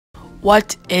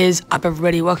What is up,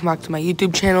 everybody? Welcome back to my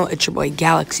YouTube channel. It's your boy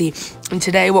Galaxy, and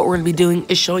today what we're going to be doing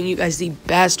is showing you guys the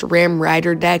best Ram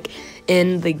Rider deck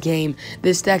in the game.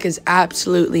 This deck is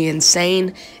absolutely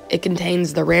insane. It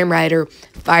contains the Ram Rider,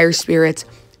 Fire Spirits,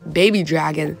 Baby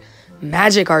Dragon,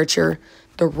 Magic Archer,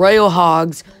 the Royal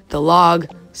Hogs, the Log,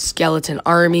 Skeleton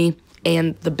Army,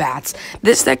 and the Bats.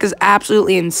 This deck is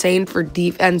absolutely insane for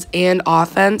defense and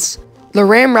offense. The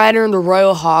Ram Rider and the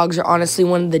Royal Hogs are honestly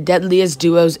one of the deadliest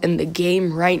duos in the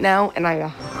game right now, and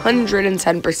I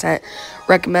 110%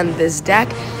 recommend this deck.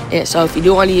 So if you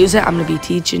do want to use it, I'm going to be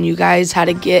teaching you guys how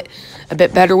to get a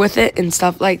bit better with it and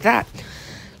stuff like that.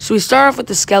 So we start off with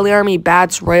the Skelly Army,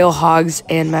 Bats, Royal Hogs,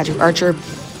 and Magic Archer.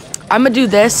 I'm going to do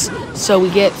this so we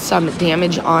get some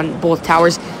damage on both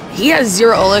towers. He has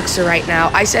 0 elixir right now.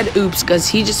 I said oops because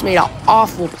he just made an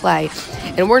awful play.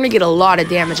 And we're going to get a lot of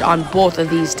damage on both of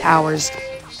these towers.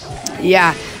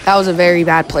 Yeah, that was a very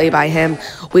bad play by him.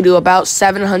 We do about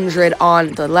 700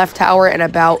 on the left tower and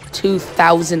about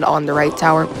 2,000 on the right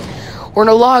tower. We're going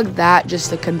to log that just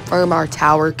to confirm our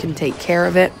tower can take care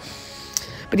of it.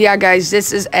 But yeah, guys,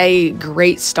 this is a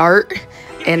great start.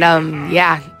 And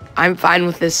yeah, I'm fine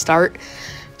with this start.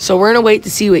 So we're going to wait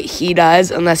to see what he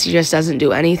does, unless he just doesn't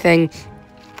do anything.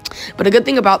 But a good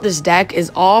thing about this deck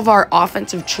is all of our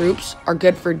offensive troops are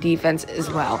good for defense as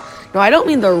well. No, I don't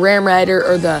mean the Ram Rider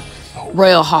or the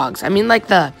Royal Hogs. I mean like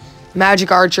the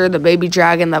Magic Archer, the Baby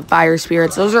Dragon, the Fire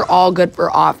Spirits. Those are all good for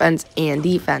offense and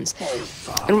defense.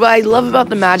 And what I love about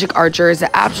the Magic Archer is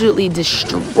it absolutely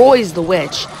destroys the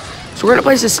Witch. So we're going to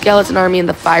place the Skeleton Army and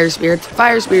the Fire Spirits. The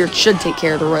Fire Spirits should take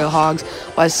care of the Royal Hogs,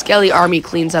 while the Skelly Army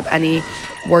cleans up any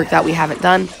work that we haven't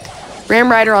done.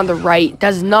 Ram Rider on the right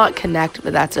does not connect,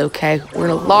 but that's okay. We're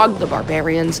going to log the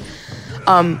Barbarians.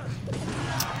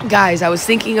 Guys, I was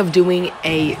thinking of doing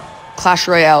a Clash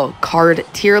Royale card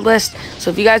tier list. So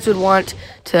if you guys would want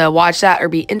to watch that or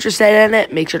be interested in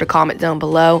it, make sure to comment down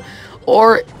below.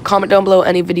 Or comment down below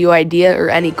any video idea or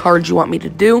any cards you want me to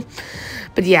do.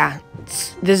 But yeah,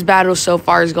 this battle so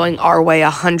far is going our way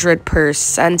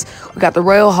 100%. We got the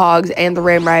Royal Hogs and the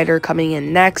Ram Rider coming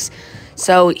in next.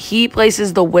 So he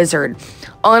places the Wizard.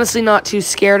 Honestly, not too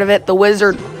scared of it. The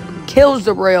Wizard kills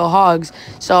the Royal Hogs,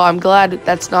 so I'm glad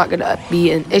that's not going to be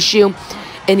an issue.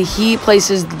 And he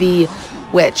places the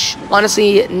Witch.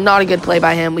 Honestly, not a good play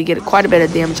by him. We get quite a bit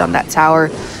of damage on that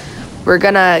tower. We're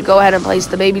going to go ahead and place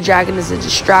the Baby Dragon as a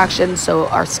distraction so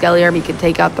our Skelly Army can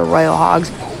take out the Royal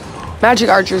Hogs. Magic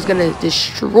Archer is going to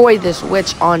destroy this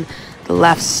Witch on the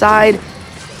left side.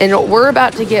 And we're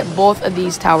about to get both of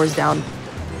these towers down.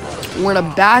 We're going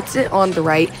to Bats it on the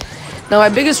right. Now, my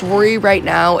biggest worry right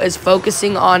now is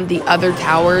focusing on the other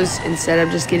towers instead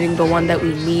of just getting the one that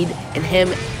we need and him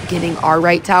getting our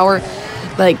right tower.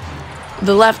 Like,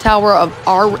 the left tower of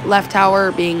our left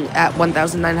tower being at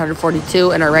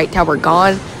 1,942 and our right tower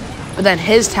gone. But then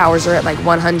his towers are at like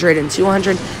 100 and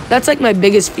 200. That's like my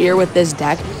biggest fear with this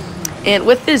deck. And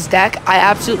with this deck, I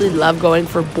absolutely love going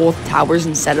for both towers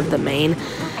instead of the main.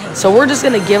 So we're just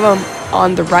going to give him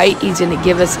on the right. He's going to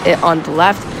give us it on the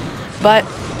left. But,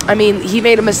 I mean, he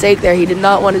made a mistake there. He did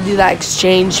not want to do that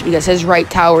exchange because his right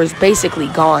tower is basically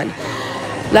gone.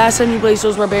 Last time he placed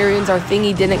those Barbarians, our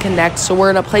thingy didn't connect. So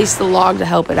we're going to place the log to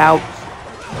help it out.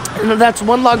 And that's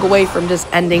one log away from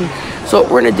just ending. So what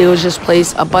we're going to do is just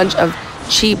place a bunch of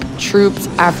cheap troops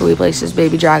after we place this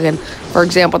Baby Dragon. For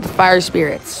example, the Fire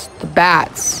Spirits, the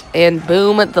Bats, and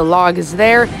boom, the log is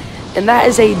there. And that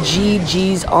is a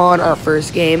GG's on our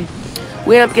first game.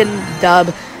 We end up getting the dub.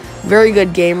 Very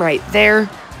good game right there.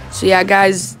 So yeah,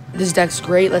 guys, this deck's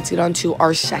great. Let's get on to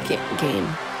our second game.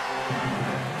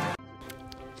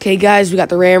 Okay, guys, we got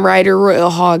the Ram Rider Royal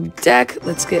Hog deck.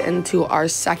 Let's get into our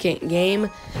second game.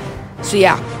 So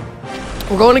yeah,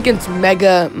 we're going against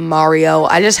Mega Mario.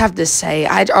 I just have to say,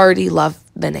 I already love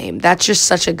the name. That's just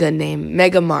such a good name,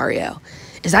 Mega Mario.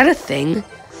 Is that a thing?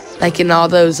 Like in all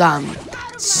those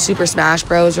Super Smash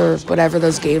Bros. Or whatever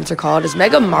those games are called. Is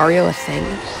Mega Mario a thing?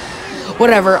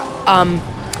 Whatever.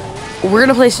 We're going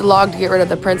to place a log to get rid of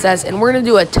the princess. And we're going to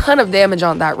do a ton of damage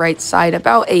on that right side.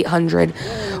 About 800.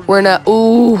 We're going to...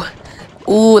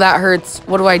 Ooh, that hurts.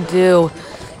 What do I do?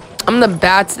 I'm going to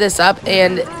Bats this up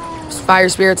and Fire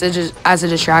Spirits as a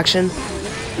distraction.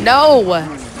 No!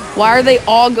 Why are they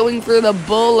all going for the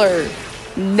Buller?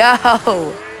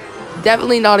 No!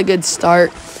 Definitely not a good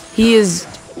start. He is...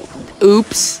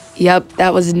 Oops. Yep,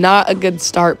 that was not a good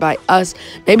start by us.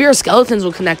 Maybe our skeletons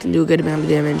will connect and do a good amount of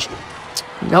damage.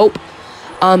 Nope.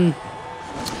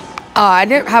 I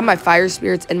didn't have my Fire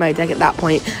Spirits in my deck at that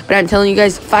point, but I'm telling you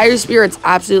guys, Fire Spirits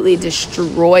absolutely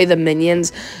destroy the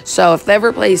minions. So if they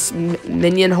ever place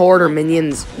Minion Horde or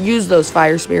minions, use those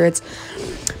Fire Spirits.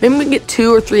 Maybe we can get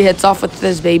 2 or 3 hits off with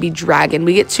this baby dragon.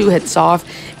 We get 2 hits off,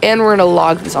 and we're going to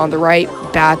log this on the right.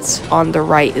 Bats on the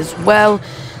right as well.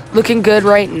 Looking good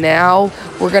right now.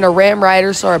 We're going to Ram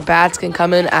Rider so our bats can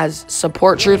come in as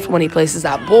support troops when he places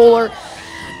that bowler.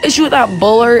 Issue with that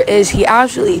bowler is he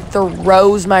absolutely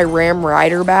throws my Ram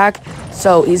Rider back,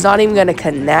 so he's not even going to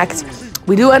connect.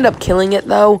 We do end up killing it,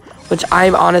 though, which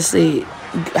I'm honestly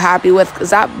happy with because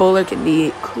that bowler can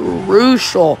be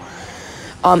crucial.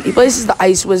 He places the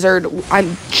Ice Wizard.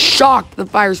 I'm shocked the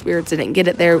Fire Spirits didn't get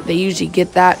it there. They usually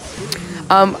get that.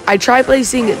 I tried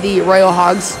placing the Royal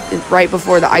Hogs right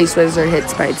before the Ice Wizard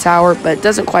hits my tower, but it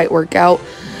doesn't quite work out.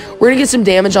 We're going to get some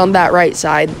damage on that right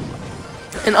side.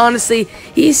 And honestly,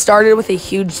 he started with a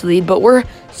huge lead, but we're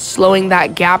slowing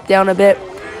that gap down a bit.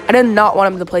 I did not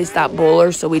want him to place that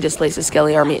bowler, so we just placed a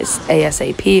Skelly Army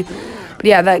ASAP. But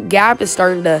yeah, that gap is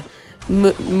starting to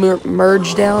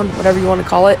merge down, whatever you want to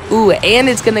call it. Ooh, and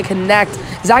it's going to connect.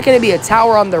 Is that going to be a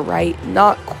tower on the right?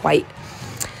 Not quite.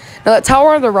 Now, that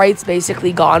tower on the right's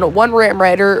basically gone. One Ram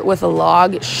Rider with a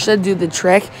log should do the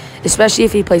trick, especially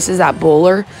if he places that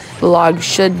bowler. The log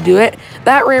should do it.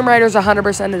 That Ram Rider's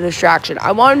 100% a distraction.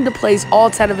 I wanted to place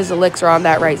all 10 of his elixir on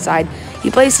that right side.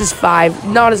 He places 5,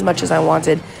 not as much as I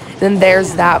wanted. Then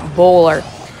there's that bowler.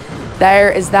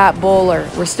 There is that bowler.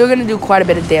 We're still going to do quite a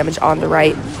bit of damage on the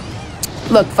right.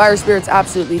 Look, Fire Spirits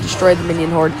absolutely destroyed the minion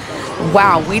horde.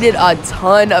 Wow, we did a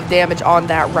ton of damage on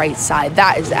that right side.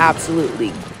 That is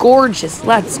absolutely gorgeous.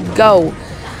 Let's go.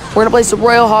 We're going to place the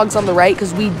Royal Hogs on the right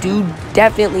because we do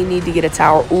definitely need to get a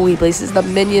tower. Ooh, he places the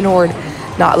minion horde.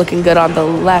 Not looking good on the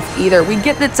left either. We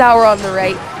get the tower on the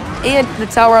right, and the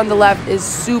tower on the left is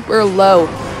super low.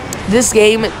 This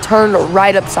game turned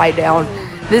right upside down.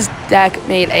 This deck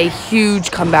made a huge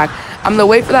comeback. I'm going to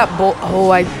wait for that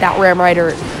that Ram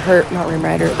Rider hurt. Not Ram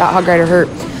Rider. That Hog Rider hurt.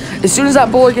 As soon as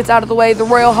that bowler gets out of the way, the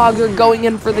Royal Hogs are going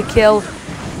in for the kill.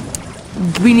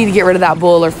 We need to get rid of that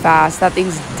bowler fast. That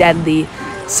thing's deadly.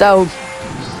 So,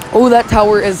 oh, that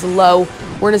tower is low.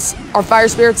 We're gonna our Fire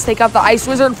Spirits take out the Ice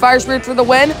Wizard. Fire Spirits for the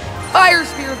win. Fire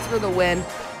Spirits for the win.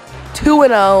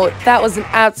 2-0. That was an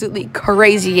absolutely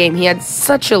crazy game. He had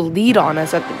such a lead on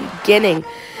us at the beginning.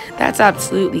 That's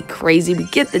absolutely crazy. We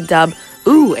get the dub.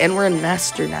 Ooh, and we're in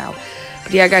Master now.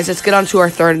 But yeah, guys, let's get on to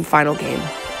our third and final game.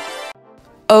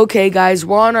 Okay, guys,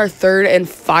 we're on our third and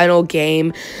final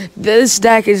game. This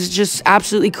deck is just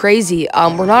absolutely crazy.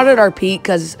 We're not at our peak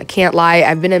because I can't lie.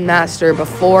 I've been in Master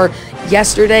before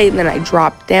yesterday, and then I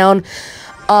dropped down.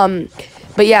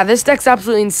 But yeah, this deck's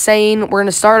absolutely insane. We're going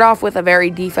to start off with a very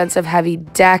defensive-heavy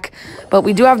deck, but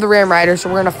we do have the Ram Rider, so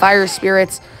we're going to Fire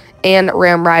Spirits and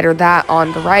Ram Rider that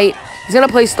on the right. He's going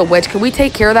to place the Witch. Can we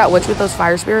take care of that Witch with those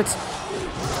Fire Spirits?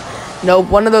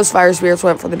 Nope, one of those Fire Spirits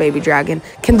went for the baby dragon.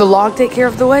 Can the log take care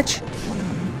of the Witch?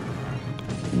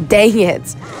 Dang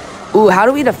it. Ooh, how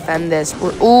do we defend this?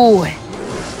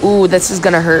 Ooh, this is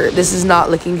going to hurt. This is not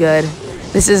looking good.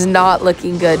 This is not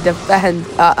looking good. Defend.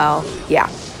 Uh-oh. Yeah.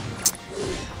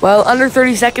 Well, under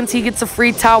 30 seconds, he gets a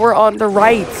free tower on the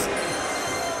right.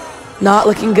 Not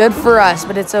looking good for us,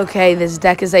 but it's okay. This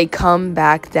deck is a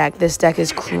comeback deck. This deck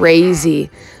is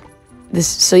crazy.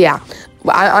 So yeah.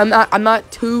 I'm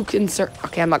not too concerned.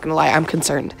 Okay, I'm not gonna lie, I'm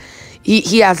concerned.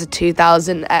 He has a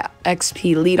 2,000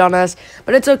 XP lead on us,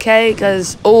 but it's okay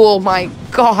because oh my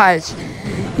gosh,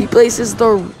 he places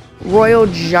the Royal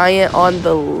Giant on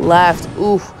the left.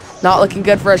 Ooh, not looking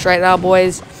good for us right now,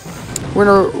 boys.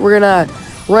 We're gonna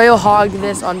Royal Hog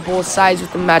this on both sides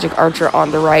with the Magic Archer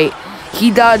on the right. He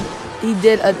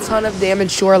did a ton of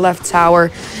damage to our left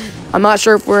tower. I'm not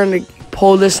sure if we're gonna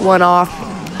pull this one off.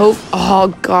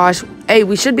 Oh gosh. Hey,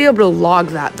 we should be able to log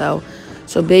that, though.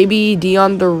 So, baby D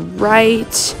on the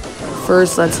right.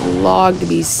 First, let's log to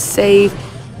be safe.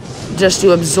 Just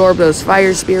to absorb those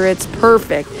Fire Spirits.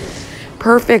 Perfect.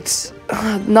 Perfect.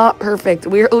 Not perfect.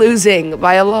 We're losing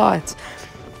by a lot.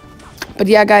 But,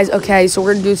 yeah, guys, okay. So,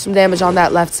 we're going to do some damage on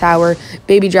that left tower.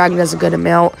 Baby Dragon does a good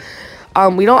amount.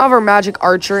 We don't have our Magic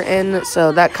Archer in,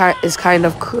 so that is kind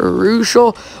of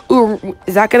crucial. Ooh,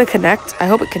 is that going to connect? I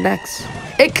hope it connects.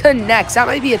 It connects. That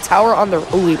might be a tower on the...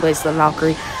 Ooh, we placed the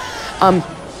Valkyrie.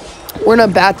 We're going to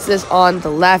bats this on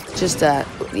the left just to...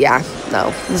 Yeah,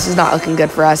 no. This is not looking good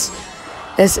for us.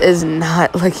 This is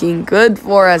not looking good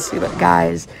for us,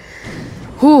 guys.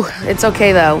 Whew, it's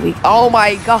okay, though. Oh,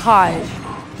 my gosh.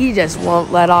 He just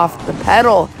won't let off the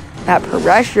pedal. That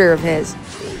pressure of his.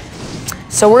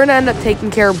 So we're going to end up taking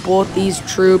care of both these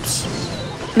troops.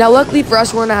 Now, luckily for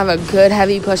us, we're going to have a good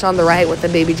heavy push on the right with the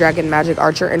Baby Dragon, Magic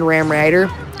Archer, and Ram Rider.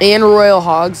 And Royal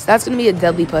Hogs. That's going to be a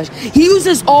deadly push. He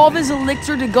uses all of his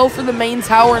elixir to go for the main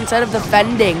tower instead of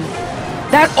defending.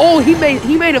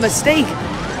 He made a mistake.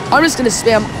 I'm just going to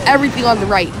spam everything on the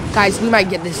right. Guys, we might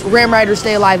get this. Ram Rider,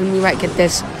 stay alive, and we might get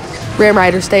this. Ram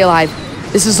Rider, stay alive.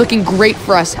 This is looking great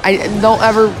for us.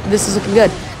 This is looking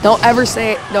good. Don't ever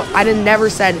say, no, I never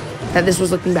said that this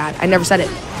was looking bad. I never said it.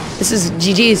 This is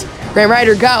GG's. Ram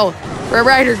Rider, go. Ram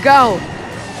Rider, go.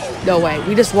 No way.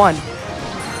 We just won.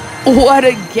 What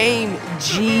a game.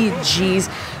 GG's.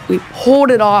 We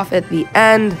pulled it off at the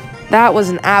end. That was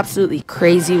an absolutely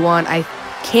crazy one. I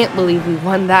can't believe we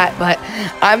won that, but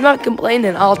I'm not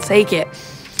complaining. I'll take it.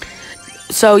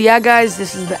 So yeah, guys,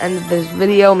 this is the end of this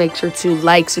video. Make sure to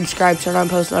like, subscribe, turn on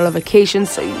post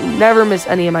notifications so you never miss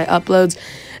any of my uploads.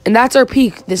 And that's our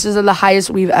peak. This is the highest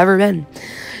we've ever been.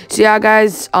 So yeah,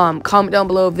 guys, comment down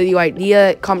below a video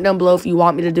idea. Comment down below if you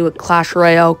want me to do a Clash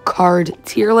Royale card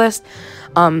tier list.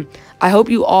 I hope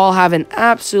you all have an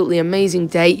absolutely amazing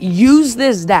day. Use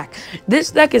this deck.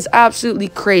 This deck is absolutely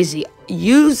crazy.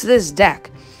 Use this deck.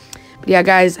 But yeah,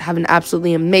 guys, have an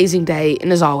absolutely amazing day.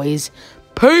 And as always,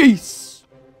 peace.